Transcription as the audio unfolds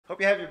Hope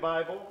you have your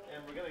Bible,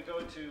 and we're going to go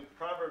to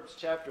Proverbs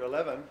chapter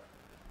 11.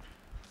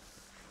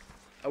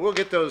 I will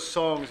get those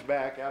songs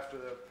back after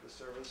the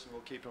service, and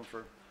we'll keep them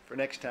for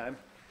next time.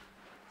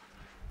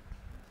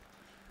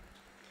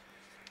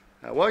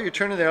 While you're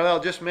turning there, I'll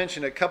just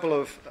mention a couple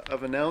of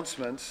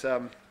announcements.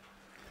 We're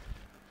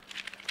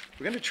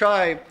going to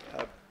try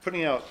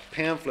putting out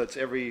pamphlets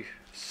every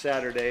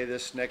Saturday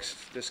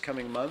this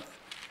coming month.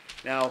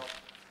 Now,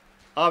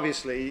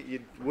 obviously,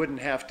 you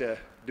wouldn't have to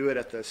do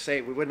it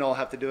we wouldn't all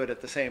have to do it at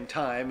the same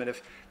time, and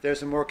if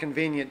there's a more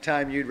convenient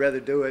time you'd rather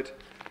do it,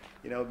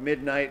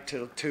 midnight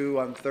till 2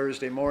 on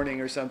Thursday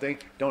morning or something,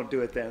 don't do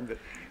it then.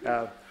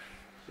 But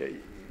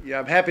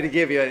I'm happy to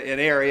give you an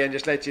area and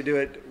just let you do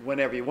it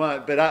whenever you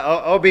want. But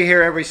I'll be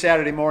here every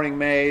Saturday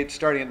morning,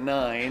 starting at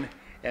 9,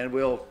 and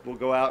we'll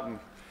go out, and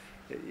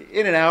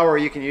in an hour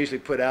you can usually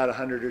put out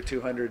 100 or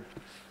 200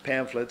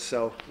 pamphlets,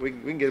 so we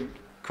can get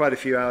quite a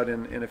few out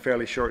in a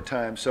fairly short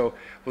time. So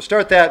we'll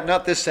start that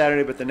not this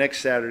Saturday, but the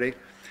next Saturday.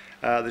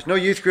 There's no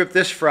youth group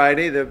this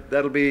Friday.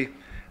 That'll be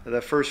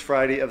the first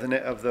Friday of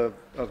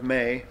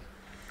May.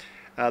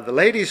 The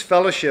ladies'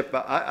 fellowship,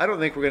 I don't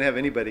think we're going to have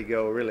anybody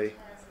go, really.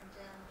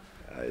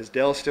 Is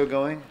Dell still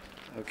going?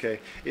 Okay.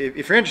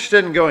 If you're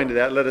interested in going to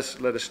that, let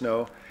us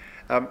know.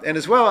 And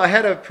as well, I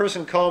had a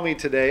person call me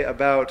today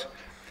about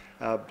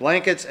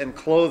blankets and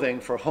clothing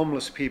for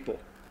homeless people.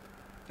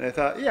 And I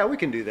thought, yeah, we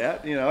can do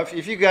that.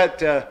 If you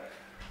got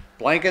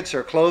blankets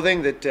or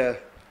clothing that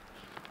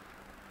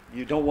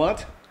you don't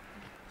want,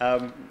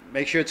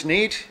 make sure it's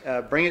neat.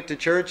 Bring it to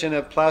church in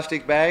a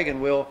plastic bag,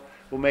 and we'll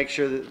make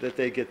sure that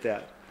they get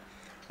that.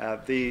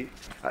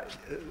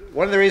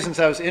 One of the reasons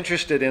I was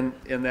interested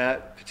in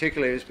that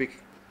particularly is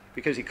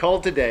because he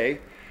called today,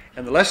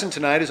 and the lesson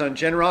tonight is on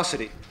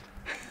generosity.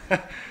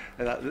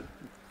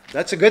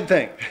 That's a good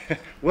thing.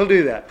 We'll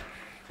do that.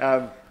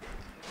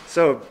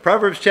 So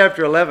Proverbs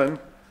chapter 11.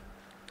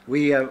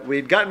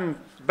 We'd gotten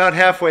about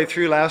halfway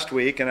through last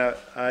week, and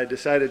I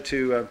decided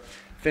to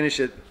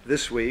finish it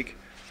this week.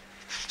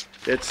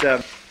 It's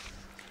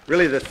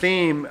really the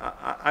theme,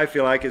 I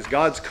feel like, is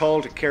God's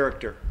call to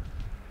character.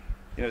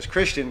 As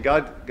Christian,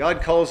 God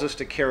calls us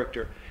to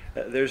character.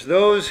 There's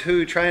those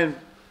who try and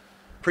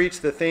preach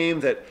the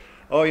theme that,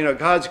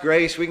 God's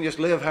grace, we can just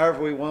live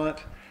however we want.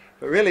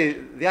 But really,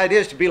 the idea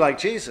is to be like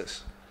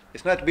Jesus.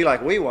 It's not to be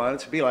like we want,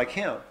 it's to be like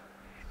Him.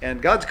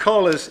 And God's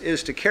call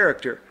is to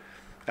character.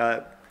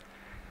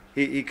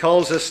 He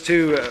calls us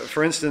to,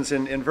 for instance,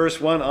 in verse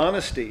 1,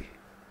 honesty.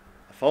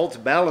 A false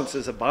balance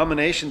is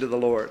abomination to the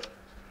Lord.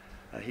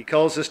 He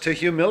calls us to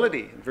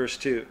humility in verse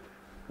 2.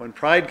 When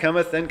pride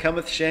cometh, then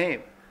cometh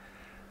shame.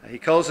 He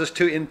calls us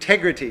to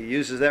integrity,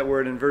 uses that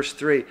word in verse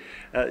 3.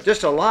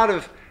 Just a lot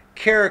of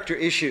character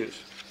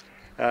issues.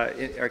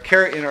 Our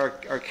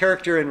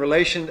character in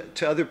relation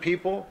to other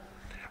people,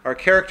 our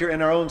character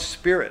in our own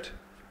spirit.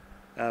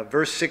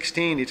 Verse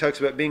 16, he talks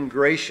about being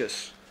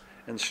gracious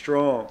and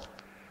strong.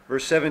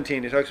 Verse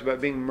 17, he talks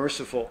about being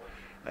merciful.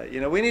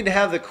 We need to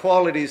have the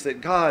qualities that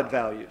God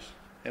values,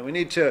 and we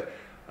need to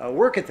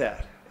work at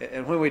that.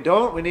 And when we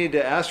don't, we need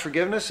to ask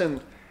forgiveness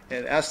and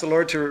ask the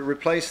Lord to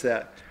replace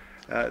that.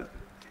 And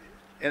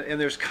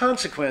there's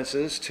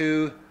consequences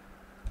to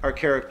our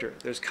character.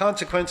 There's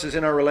consequences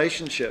in our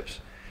relationships.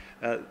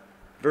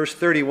 Verse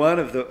 31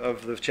 of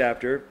the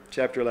chapter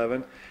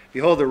 11,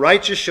 behold, the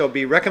righteous shall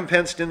be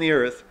recompensed in the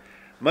earth,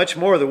 much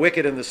more the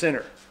wicked and the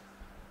sinner.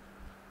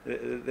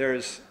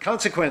 There's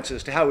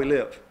consequences to how we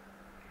live.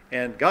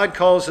 And God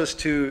calls us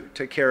to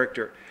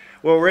character.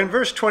 Well, we're in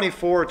verse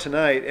 24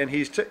 tonight, and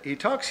he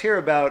talks here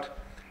about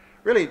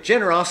really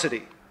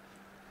generosity.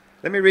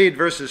 Let me read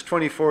verses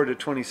 24 to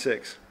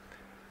 26.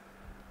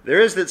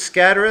 There is that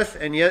scattereth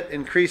and yet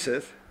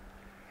increaseth,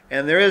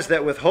 and there is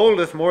that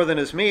withholdeth more than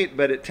is meet,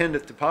 but it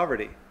tendeth to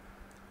poverty.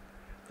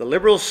 The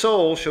liberal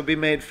soul shall be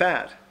made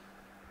fat,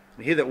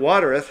 and he that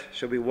watereth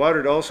shall be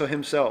watered also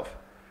himself.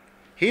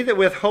 He that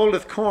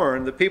withholdeth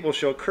corn, the people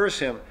shall curse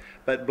him,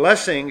 but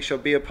blessing shall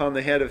be upon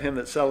the head of him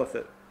that selleth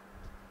it.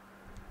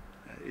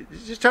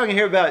 He's just talking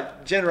here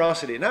about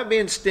generosity, not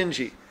being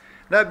stingy,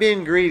 not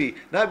being greedy,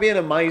 not being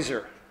a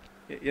miser.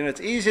 It's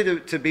easy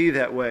to be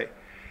that way.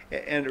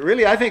 And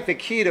really, I think the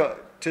key to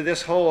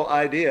this whole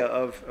idea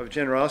of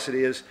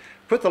generosity is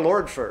put the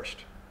Lord first.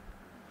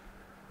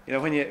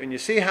 When you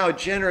see how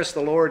generous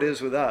the Lord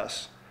is with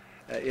us,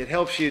 it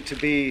helps you to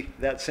be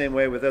that same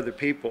way with other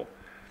people.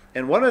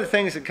 And one of the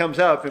things that comes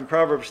up in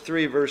Proverbs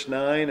 3, verse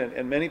 9,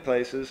 and many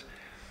places,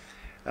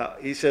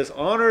 he says,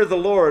 honor the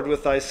Lord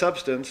with thy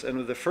substance and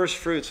with the first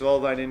fruits of all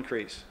thine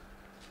increase.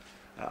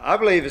 I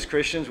believe as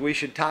Christians we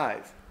should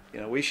tithe.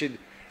 We should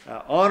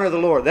honor the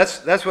Lord.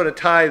 That's what a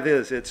tithe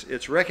is.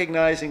 It's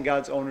recognizing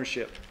God's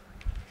ownership.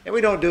 And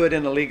we don't do it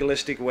in a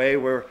legalistic way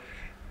where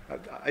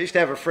I used to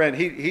have a friend,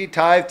 he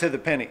tithed to the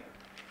penny.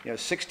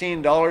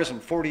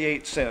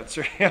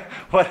 $16.48 or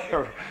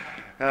whatever.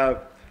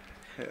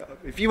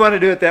 If you want to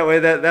do it that way,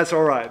 that's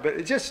all right. But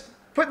it's just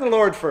putting the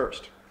Lord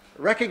first,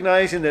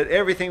 recognizing that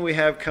everything we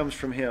have comes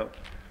from Him.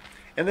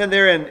 And then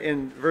there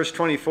in verse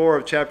 24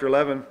 of chapter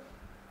 11,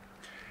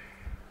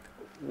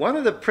 one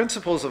of the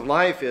principles of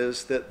life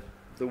is that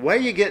the way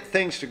you get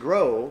things to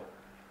grow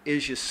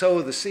is you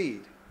sow the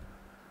seed.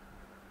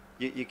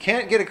 You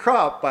can't get a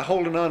crop by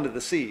holding on to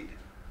the seed.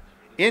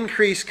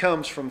 Increase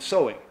comes from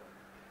sowing.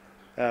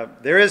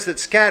 There is that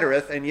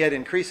scattereth and yet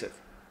increaseth.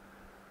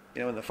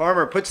 When the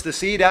farmer puts the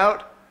seed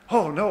out,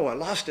 oh no, I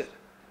lost it.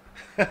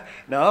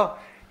 No,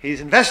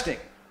 he's investing.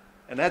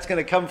 And that's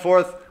going to come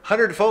forth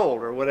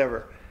hundredfold or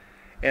whatever.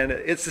 And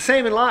it's the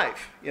same in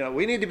life.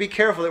 We need to be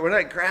careful that we're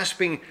not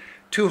grasping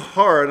too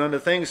hard onto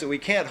things that we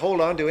can't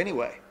hold on to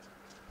anyway.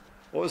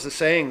 What was the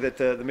saying that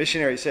the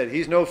missionary said?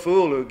 He's no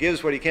fool who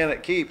gives what he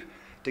cannot keep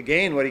to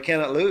gain what he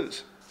cannot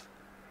lose.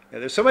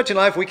 There's so much in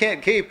life we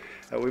can't keep,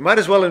 we might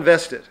as well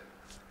invest it.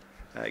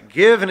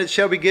 Give and it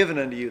shall be given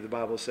unto you, the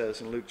Bible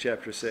says in Luke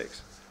chapter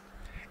 6.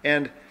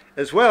 And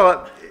as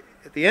well,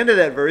 at the end of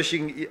that verse,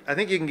 I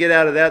think you can get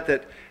out of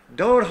that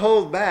don't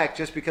hold back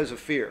just because of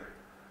fear.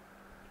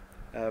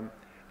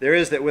 There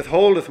is that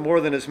withholdeth more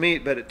than is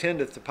meet, but it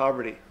tendeth to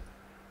poverty.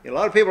 A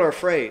lot of people are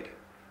afraid.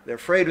 They're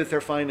afraid with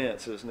their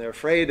finances, and they're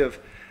afraid of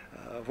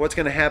what's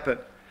going to happen.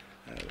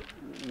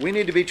 We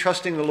need to be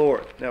trusting the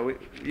Lord. Now, we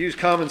use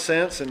common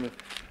sense and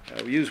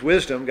we use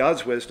wisdom,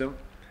 God's wisdom,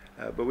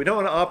 but we don't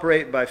want to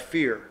operate by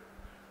fear.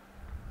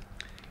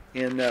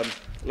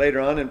 Later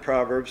on in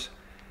Proverbs,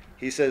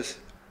 he says,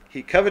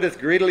 he coveteth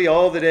greedily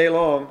all the day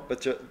long,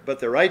 but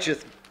the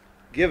righteous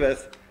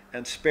giveth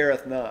and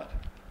spareth not.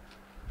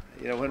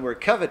 When we're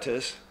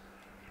covetous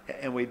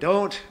and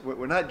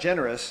we're not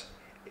generous,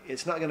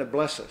 it's not going to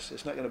bless us.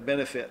 It's not going to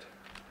benefit.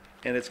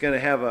 And it's going to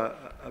have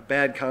a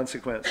bad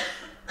consequence.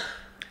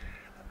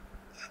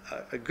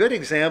 A good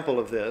example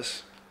of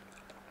this,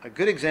 a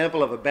good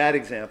example of a bad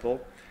example,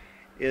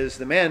 is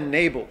the man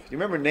Nabal. You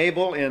remember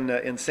Nabal in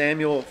 1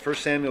 Samuel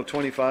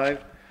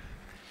 25?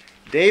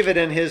 David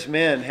and his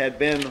men had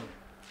been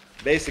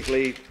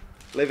basically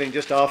living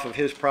just off of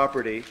his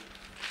property.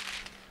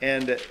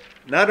 And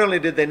not only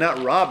did they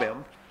not rob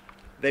him,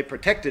 they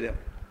protected him.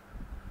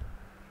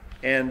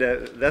 And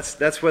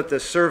that's what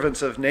the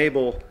servants of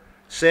Nabal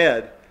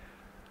said.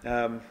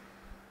 Let me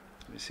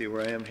see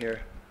where I am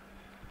here.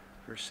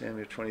 1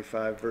 Samuel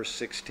 25, verse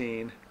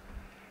 16.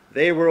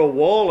 They were a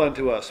wall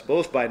unto us,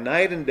 both by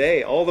night and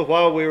day, all the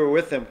while we were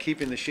with them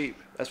keeping the sheep.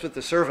 That's what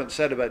the servant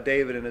said about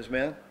David and his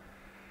men.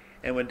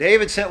 And when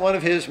David sent one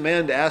of his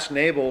men to ask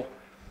Nabal,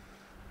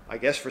 I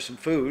guess for some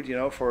food,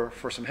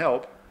 for some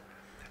help,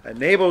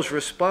 Nabal's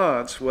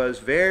response was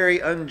very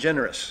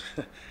ungenerous.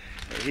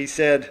 He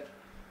said,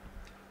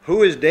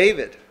 who is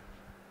David?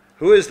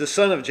 Who is the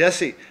son of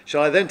Jesse?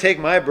 Shall I then take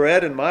my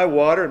bread and my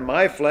water and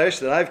my flesh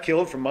that I've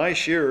killed from my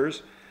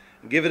shearers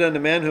and give it unto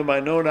men whom I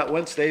know not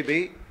whence they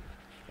be?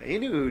 He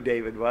knew who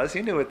David was.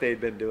 He knew what they'd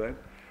been doing.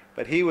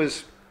 But he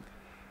was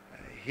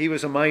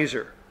a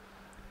miser.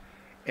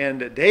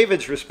 And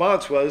David's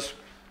response was,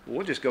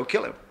 we'll just go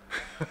kill him.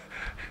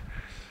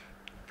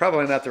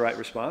 Probably not the right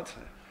response.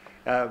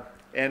 And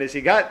as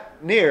he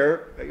got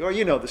near, or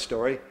you know the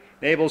story,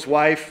 Nabal's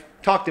wife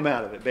talked him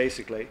out of it,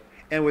 basically,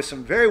 and with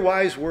some very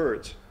wise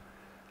words.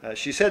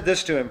 She said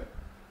this to him,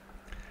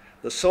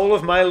 the soul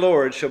of my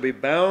Lord shall be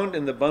bound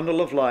in the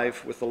bundle of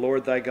life with the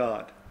Lord thy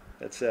God.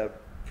 That's 1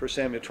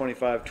 Samuel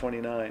 25,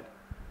 29.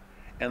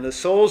 And the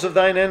souls of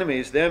thine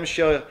enemies, them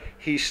shall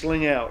he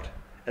sling out,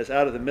 as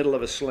out of the middle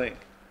of a sling.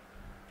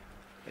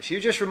 And she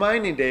was just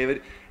reminding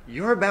David,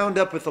 you're bound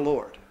up with the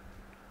Lord.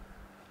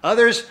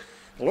 Others,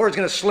 the Lord's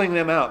going to sling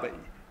them out, but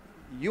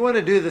you want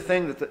to do the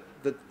thing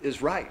that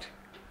is right.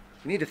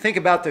 You need to think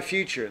about the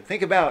future and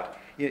think about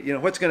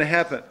what's going to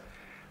happen.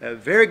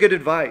 Very good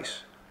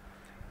advice.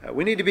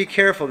 We need to be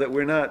careful that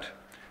we're not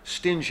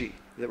stingy,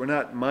 that we're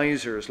not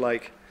misers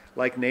like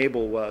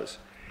Nabal was.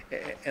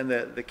 And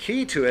the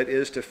key to it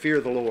is to fear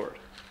the Lord.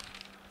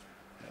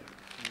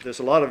 There's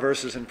a lot of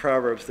verses in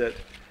Proverbs that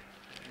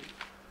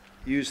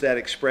use that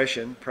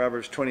expression.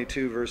 Proverbs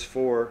 22, verse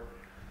 4.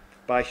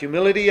 By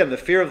humility and the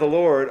fear of the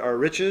Lord are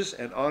riches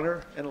and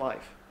honor and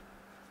life.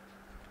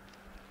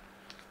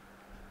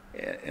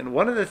 And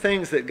one of the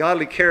things that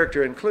godly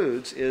character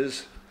includes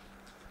is,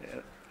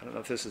 I don't know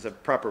if this is a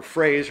proper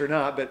phrase or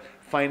not, but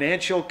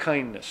financial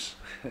kindness.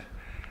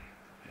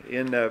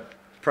 In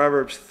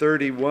Proverbs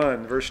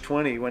 31, verse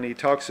 20, when he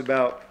talks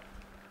about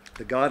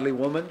the godly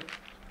woman,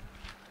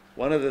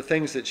 one of the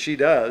things that she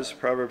does,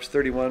 Proverbs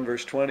 31,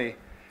 verse 20,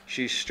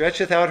 she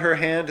stretcheth out her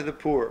hand to the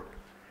poor.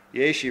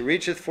 Yea, she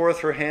reacheth forth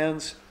her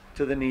hands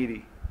to the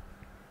needy.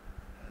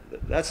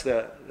 That's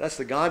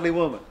the godly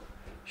woman.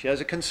 She has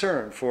a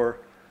concern for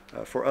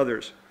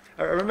others.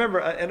 I remember,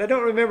 and I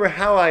don't remember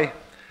how I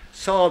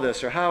saw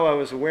this or how I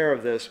was aware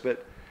of this,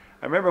 but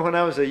I remember when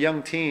I was a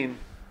young teen,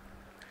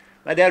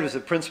 my dad was the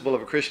principal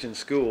of a Christian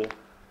school,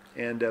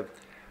 and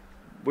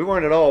we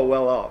weren't at all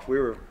well off. We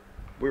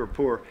were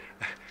poor.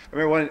 I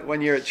remember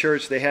one year at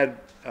church they had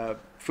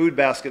food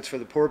baskets for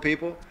the poor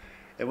people,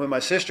 and when my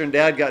sister and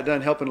dad got done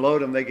helping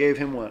load them, they gave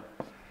him one.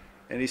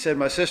 And he said,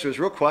 my sister was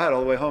real quiet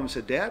all the way home and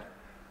said, Dad,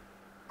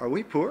 are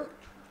we poor?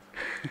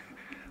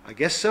 I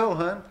guess so,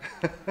 hon.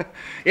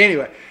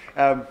 Anyway,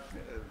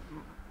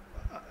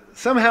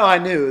 somehow I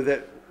knew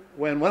that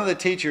when one of the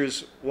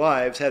teachers'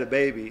 wives had a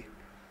baby,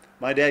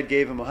 my dad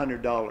gave him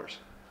 $100.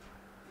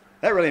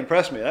 That really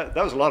impressed me. That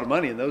was a lot of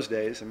money in those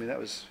days. I mean, that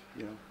was,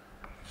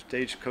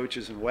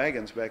 stagecoaches and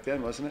wagons back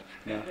then, wasn't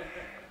it?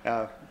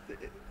 Yeah.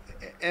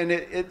 And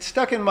it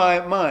stuck in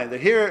my mind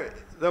that here,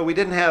 though we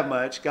didn't have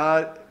much,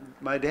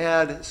 my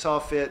dad saw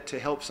fit to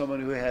help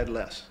someone who had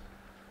less.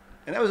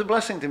 And that was a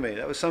blessing to me.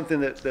 That was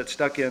something that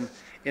stuck in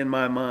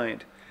my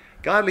mind.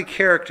 Godly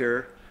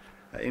character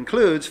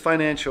includes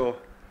financial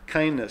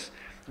kindness.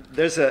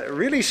 There's a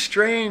really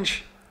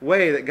strange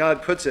way that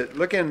God puts it.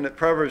 Look in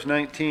Proverbs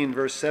 19,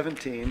 verse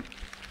 17.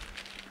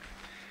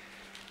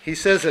 He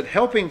says that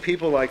helping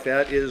people like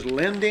that is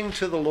lending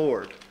to the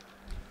Lord.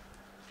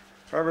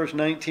 Proverbs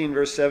 19,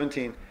 verse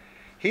 17.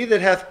 He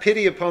that hath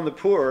pity upon the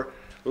poor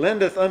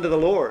lendeth unto the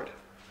Lord,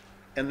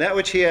 and that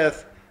which he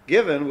hath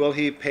given will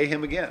he pay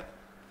him again.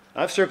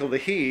 I've circled the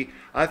he.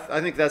 I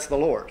think that's the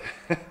Lord.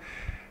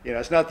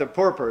 It's not the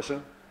poor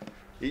person.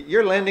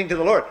 You're lending to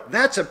the Lord.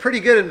 That's a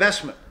pretty good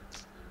investment.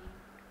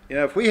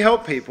 If we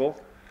help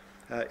people,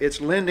 it's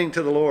lending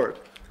to the Lord.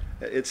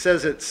 It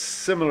says it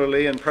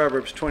similarly in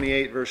Proverbs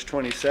 28, verse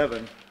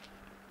 27.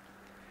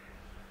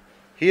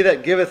 He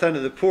that giveth unto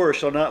the poor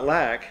shall not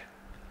lack,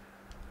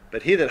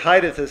 but he that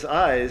hideth his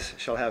eyes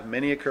shall have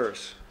many a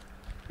curse.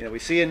 We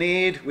see a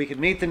need, we could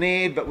meet the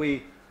need, but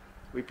we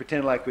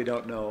pretend like we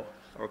don't know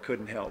or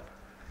couldn't help.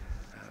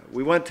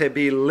 We want to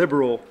be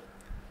liberal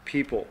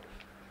people.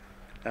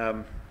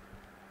 Let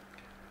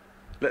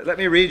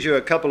me read you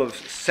a couple of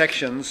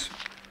sections.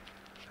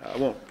 I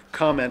won't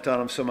comment on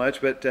them so much,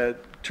 but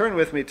turn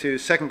with me to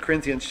 2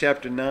 Corinthians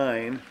chapter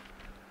 9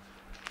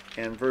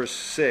 and verse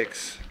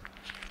 6.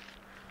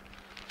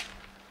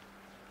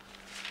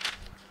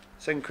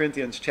 2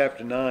 Corinthians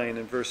chapter 9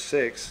 and verse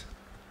 6.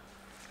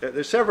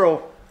 There's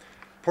several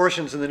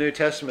portions in the New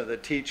Testament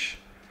that teach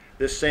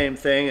this same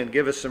thing and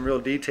give us some real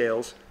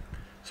details.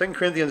 2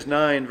 Corinthians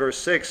 9 verse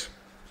 6.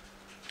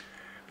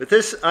 But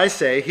this I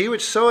say, he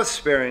which soweth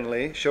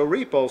sparingly shall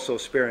reap also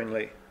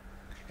sparingly,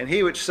 and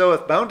he which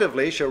soweth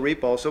bountifully shall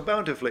reap also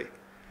bountifully.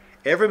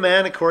 Every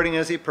man according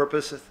as he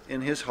purposeth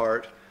in his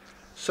heart,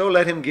 so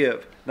let him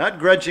give, not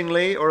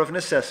grudgingly or of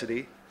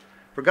necessity,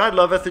 for God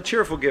loveth a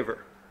cheerful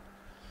giver.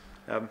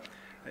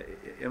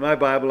 In my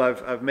Bible,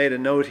 I've made a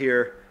note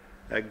here,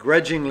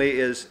 grudgingly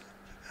is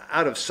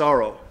out of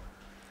sorrow,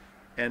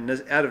 and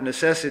out of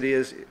necessity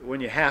is when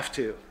you have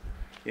to.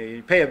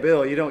 You pay a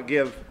bill, you don't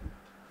give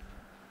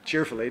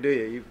cheerfully, do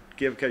you? You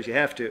give because you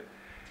have to.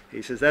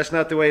 He says that's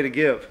not the way to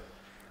give.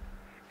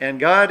 And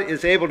God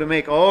is able to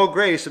make all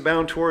grace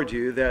abound toward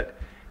you, that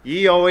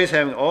ye always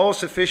having all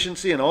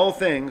sufficiency in all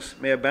things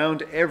may abound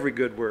to every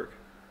good work.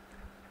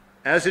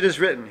 As it is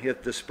written, he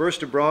hath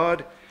dispersed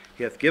abroad,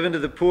 he hath given to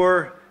the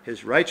poor,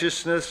 his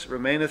righteousness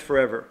remaineth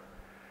forever.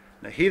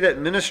 Now he that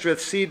ministereth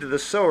seed to the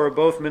sower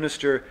both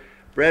minister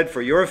bread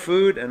for your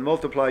food, and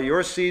multiply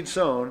your seed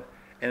sown,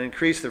 and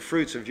increase the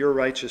fruits of your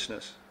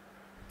righteousness.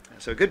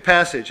 So a good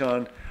passage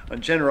on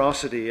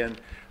generosity and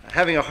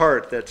having a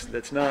heart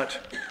that's not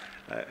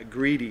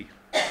greedy.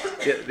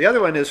 The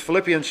other one is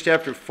Philippians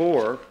chapter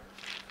 4,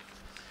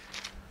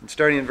 and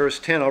starting in verse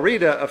 10. I'll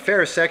read a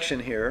fair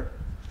section here.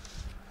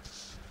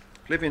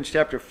 Philippians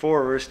chapter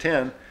 4, verse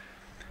 10.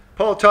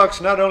 Paul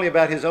talks not only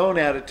about his own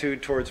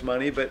attitude towards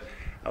money, but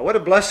what a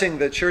blessing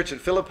the church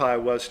at Philippi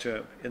was to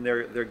him in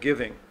their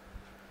giving.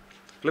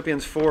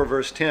 Philippians 4,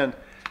 verse 10.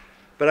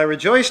 But I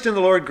rejoiced in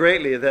the Lord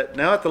greatly, that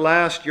now at the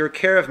last your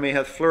care of me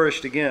hath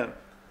flourished again,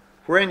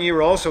 wherein ye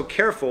were also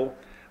careful,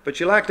 but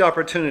ye lacked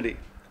opportunity.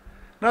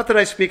 Not that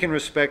I speak in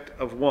respect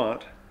of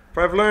want, for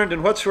I have learned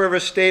in whatsoever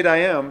state I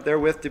am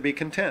therewith to be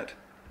content.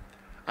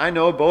 I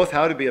know both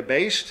how to be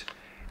abased,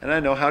 and I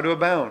know how to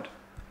abound.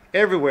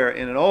 Everywhere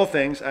and in all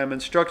things I am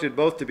instructed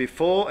both to be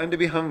full and to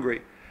be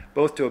hungry,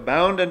 both to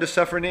abound and to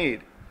suffer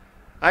need.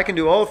 I can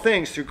do all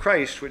things through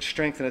Christ which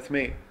strengtheneth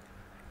me.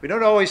 We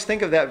don't always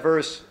think of that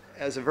verse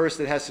as a verse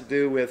that has to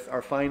do with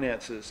our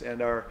finances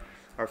and our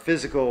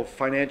physical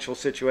financial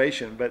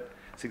situation, but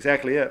it's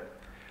exactly it.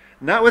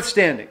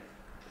 Notwithstanding,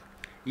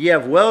 ye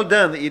have well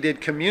done that ye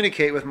did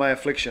communicate with my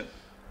affliction.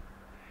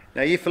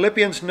 Now ye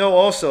Philippians know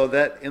also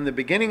that in the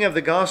beginning of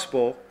the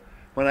gospel,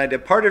 when I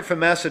departed from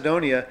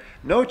Macedonia,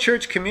 no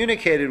church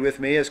communicated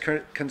with me as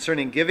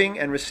concerning giving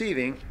and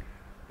receiving,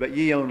 but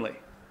ye only.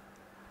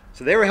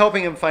 So they were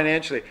helping him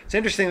financially. It's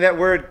interesting that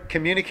word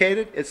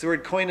communicated, it's the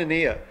word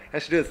koinonia. It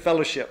has to do with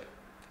fellowship.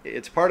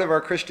 It's part of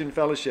our Christian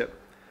fellowship.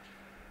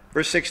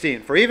 Verse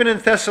 16, for even in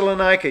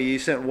Thessalonica ye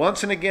sent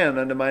once and again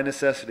unto my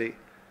necessity,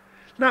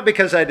 not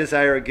because I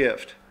desire a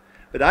gift,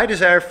 but I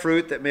desire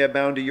fruit that may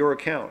abound to your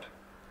account.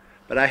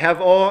 But I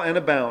have all and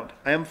abound.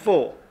 I am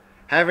full,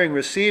 having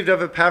received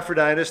of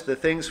Epaphroditus the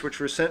things which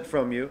were sent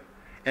from you,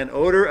 an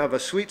odor of a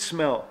sweet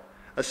smell,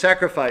 a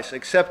sacrifice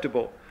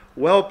acceptable,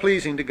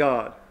 well-pleasing to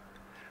God.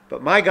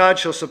 But my God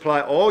shall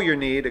supply all your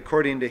need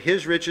according to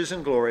his riches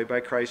and glory by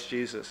Christ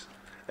Jesus.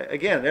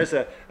 Again, there's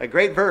a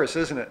great verse,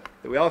 isn't it,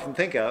 that we often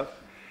think of.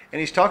 And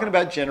he's talking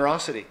about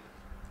generosity.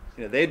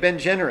 They'd been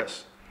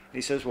generous. And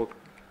he says, well,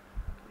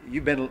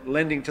 you've been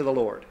lending to the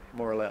Lord,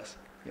 more or less.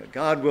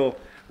 God will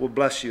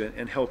bless you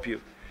and help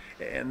you.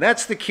 And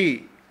that's the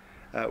key.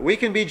 We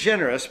can be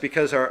generous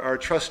because our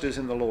trust is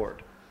in the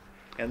Lord.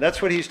 And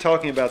that's what he's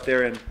talking about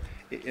there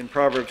in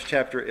Proverbs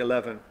chapter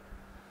 11.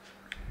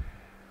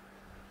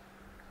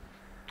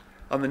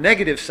 On the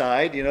negative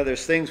side,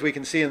 there's things we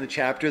can see in the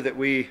chapter that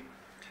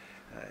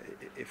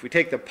if we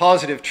take the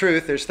positive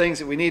truth, there's things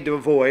that we need to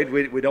avoid.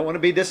 We don't want to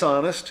be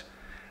dishonest.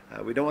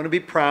 We don't want to be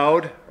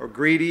proud or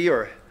greedy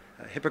or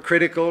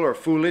hypocritical or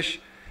foolish.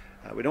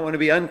 We don't want to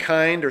be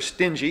unkind or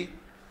stingy.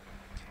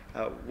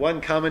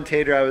 One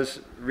commentator I was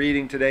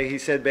reading today, he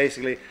said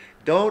basically,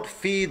 don't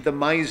feed the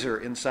miser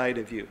inside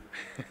of you.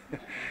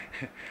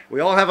 We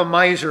all have a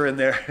miser in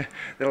there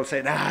that'll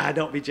say, nah,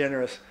 don't be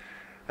generous.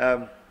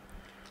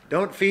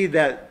 Don't feed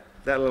that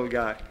little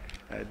guy.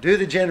 Do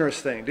the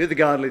generous thing. Do the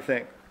godly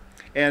thing.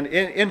 And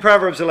in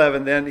Proverbs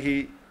 11, then,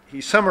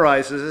 he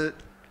summarizes it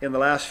in the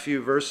last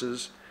few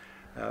verses.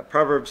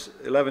 Proverbs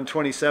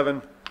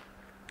 11:27,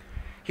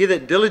 he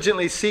that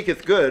diligently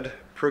seeketh good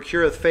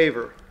procureth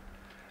favor,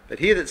 but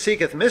he that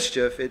seeketh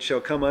mischief, it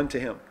shall come unto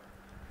him.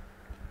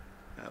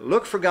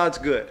 Look for God's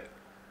good.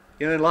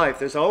 In life,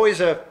 there's always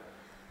a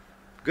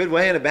good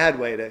way and a bad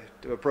way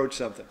to approach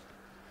something.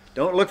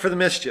 Don't look for the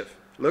mischief.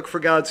 Look for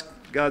God's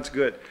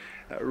good.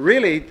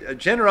 Really,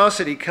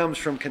 generosity comes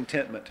from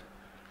contentment.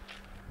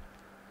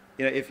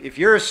 If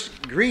you're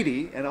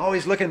greedy and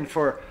always looking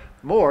for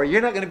more,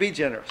 you're not going to be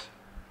generous.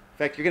 In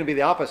fact, you're going to be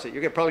the opposite.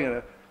 You're probably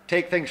going to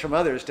take things from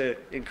others to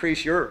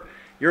increase your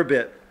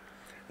bit.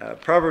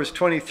 Proverbs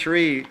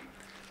 23,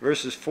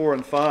 verses 4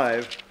 and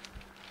 5.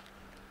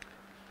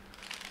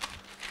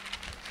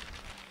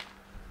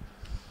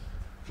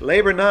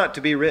 Labor not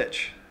to be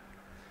rich.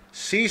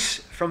 Cease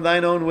from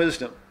thine own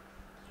wisdom.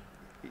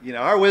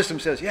 Our wisdom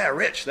says, yeah,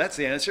 rich, that's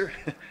the answer.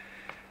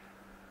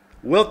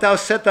 Wilt thou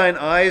set thine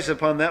eyes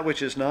upon that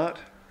which is not?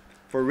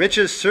 For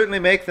riches certainly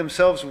make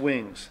themselves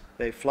wings.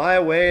 They fly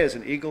away as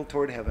an eagle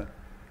toward heaven.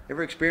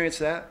 Ever experienced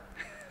that?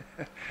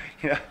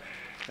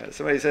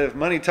 Somebody said, if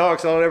money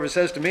talks, all it ever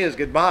says to me is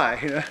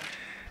goodbye.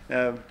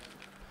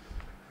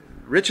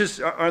 Riches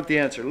aren't the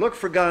answer. Look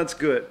for God's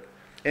good.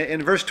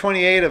 In verse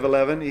 28 of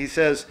 11, he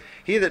says,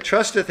 he that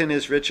trusteth in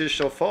his riches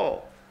shall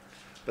fall,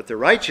 but the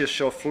righteous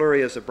shall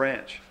flourish as a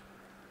branch.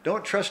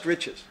 Don't trust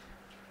riches.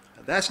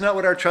 That's not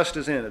what our trust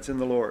is in. It's in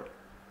the Lord.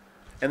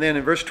 And then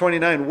in verse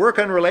 29, work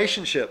on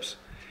relationships.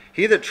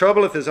 He that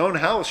troubleth his own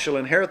house shall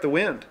inherit the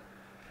wind,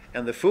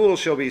 and the fool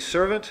shall be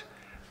servant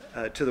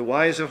to the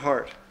wise of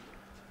heart.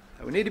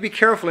 We need to be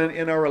careful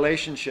in our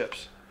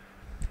relationships.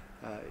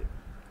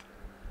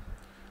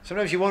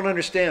 Sometimes you won't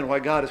understand why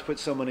God has put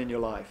someone in your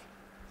life.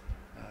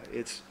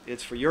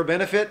 It's for your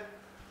benefit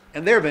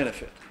and their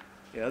benefit.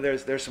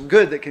 There's some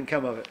good that can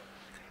come of it,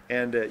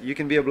 and you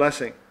can be a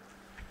blessing.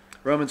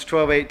 Romans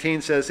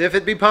 12:18 says, if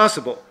it be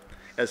possible,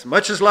 as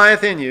much as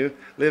lieth in you,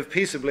 live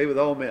peaceably with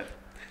all men.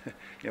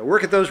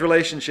 Work at those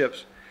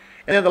relationships.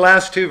 And then the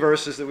last two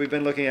verses that we've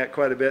been looking at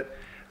quite a bit.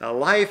 Now,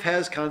 life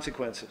has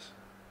consequences.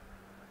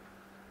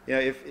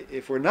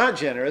 If we're not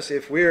generous,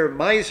 if we're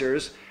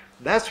misers,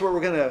 that's what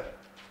we're going to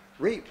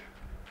reap.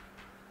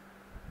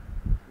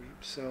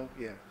 Sow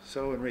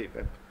and reap.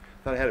 I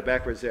thought I had it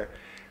backwards there.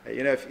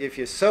 If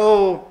you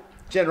sow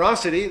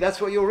generosity, that's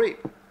what you'll reap.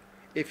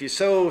 If you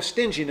sow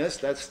stinginess,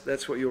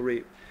 that's what you'll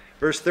reap.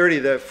 Verse 30,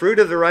 the fruit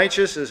of the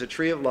righteous is a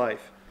tree of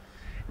life,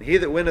 and he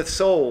that winneth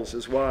souls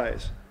is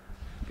wise.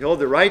 Behold,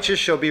 the righteous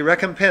shall be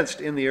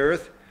recompensed in the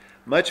earth,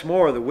 much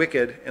more the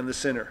wicked and the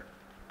sinner.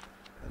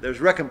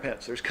 There's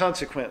recompense, there's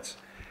consequence.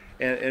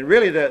 And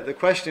really the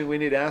question we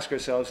need to ask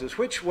ourselves is,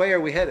 which way are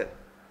we headed?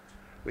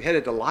 Are we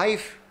headed to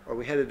life, or are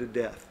we headed to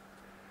death?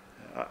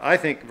 I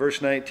think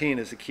verse 19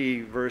 is the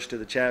key verse to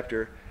the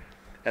chapter.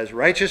 As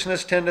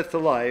righteousness tendeth to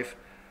life,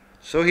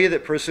 so he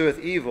that pursueth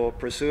evil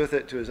pursueth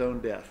it to his own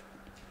death.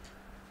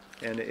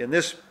 And in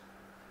this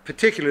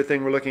particular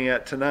thing we're looking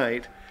at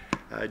tonight,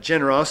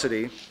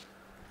 generosity,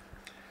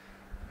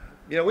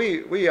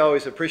 we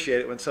always appreciate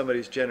it when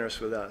somebody's generous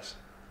with us.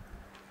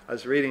 I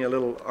was reading a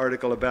little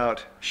article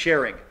about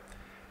sharing.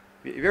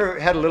 Have you ever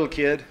had a little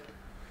kid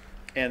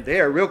and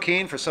they are real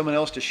keen for someone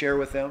else to share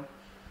with them?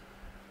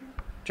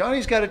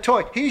 Johnny's got a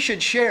toy. He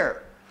should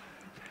share.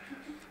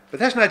 But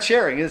that's not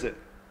sharing, is it?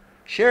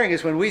 Sharing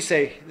is when we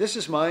say, this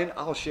is mine,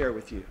 I'll share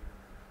with you.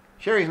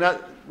 Sharing is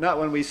not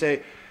when we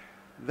say,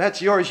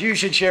 that's yours, you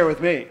should share with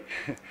me.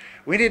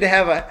 We need to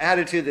have an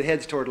attitude that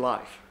heads toward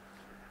life.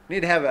 We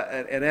need to have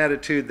an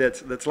attitude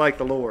that's like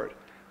the Lord,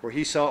 where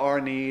he saw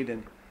our need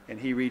and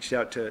he reached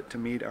out to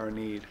meet our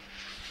need.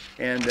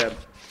 And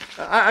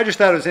I just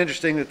thought it was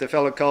interesting that the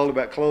fellow called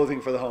about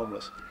clothing for the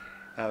homeless.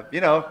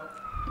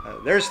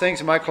 There's things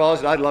in my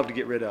closet I'd love to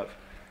get rid of.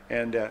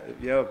 And,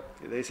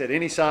 they said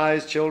any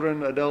size,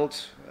 children,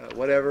 adults,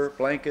 whatever,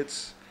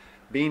 blankets,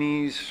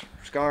 beanies,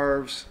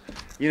 scarves.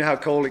 You know how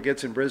cold it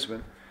gets in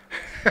Brisbane.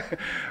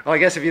 Well, I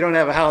guess if you don't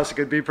have a house, it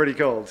could be pretty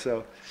cold.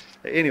 So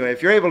anyway,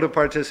 if you're able to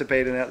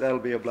participate in that, that'll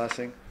be a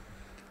blessing.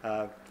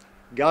 God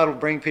will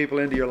bring people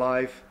into your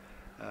life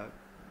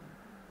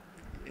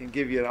and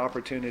give you an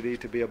opportunity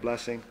to be a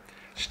blessing.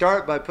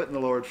 Start by putting the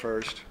Lord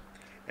first.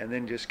 and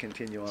then just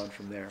continue on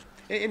from there.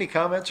 Any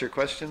comments or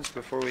questions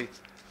before we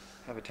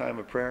have a time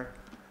of prayer?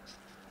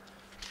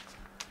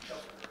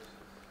 Couple verses.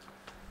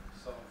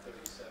 Psalm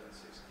 37:16.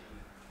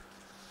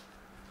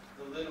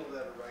 The little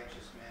that a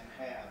righteous man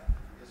hath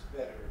is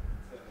better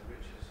than the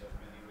riches of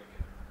many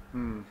wicked.